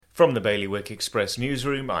From the Bailiwick Express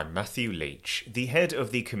newsroom, I'm Matthew Leach. The head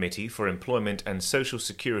of the Committee for Employment and Social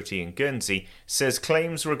Security in Guernsey says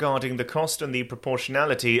claims regarding the cost and the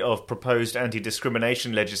proportionality of proposed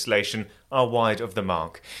anti-discrimination legislation are wide of the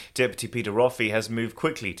mark. Deputy Peter Roffey has moved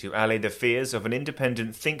quickly to allay the fears of an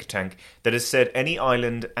independent think tank that has said any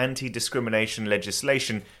island anti-discrimination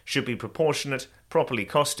legislation should be proportionate, properly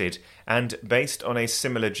costed, and based on a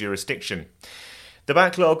similar jurisdiction. The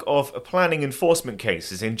backlog of planning enforcement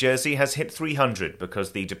cases in Jersey has hit 300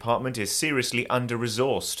 because the department is seriously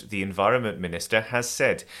under-resourced, the Environment Minister has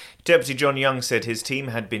said. Deputy John Young said his team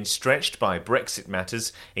had been stretched by Brexit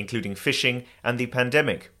matters, including fishing and the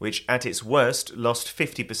pandemic, which at its worst lost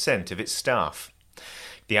 50% of its staff.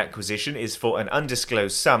 The acquisition is for an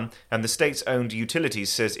undisclosed sum, and the state-owned utilities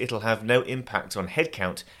says it'll have no impact on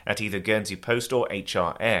headcount at either Guernsey Post or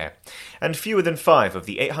HR Air. And fewer than 5 of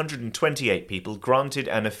the 828 people granted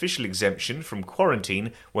an official exemption from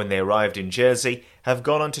quarantine when they arrived in Jersey have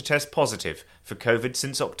gone on to test positive for COVID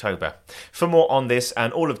since October. For more on this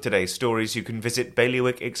and all of today's stories, you can visit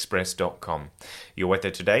bailiwickexpress.com. Your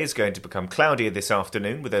weather today is going to become cloudier this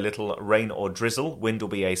afternoon with a little rain or drizzle. Wind will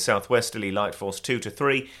be a southwesterly light force 2 to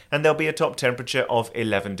 3, and there'll be a top temperature of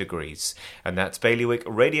 11 degrees. And that's Bailiwick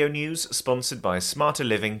Radio News, sponsored by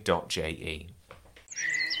smarterliving.je.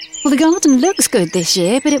 Well, the garden looks good this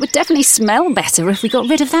year, but it would definitely smell better if we got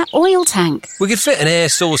rid of that oil tank. We could fit an air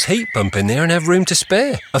source heat pump in there and have room to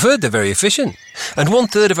spare. I've heard they're very efficient. And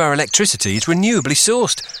 1/3 of our electricity is renewably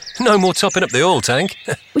sourced. No more topping up the oil tank.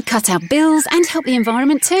 We'd cut our bills and help the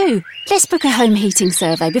environment too. Let's book a home heating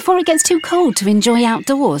survey before it gets too cold to enjoy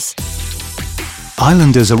outdoors.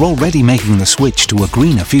 Islanders are already making the switch to a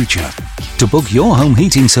greener future. To book your home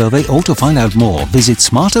heating survey or to find out more, visit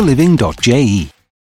smarterliving.je.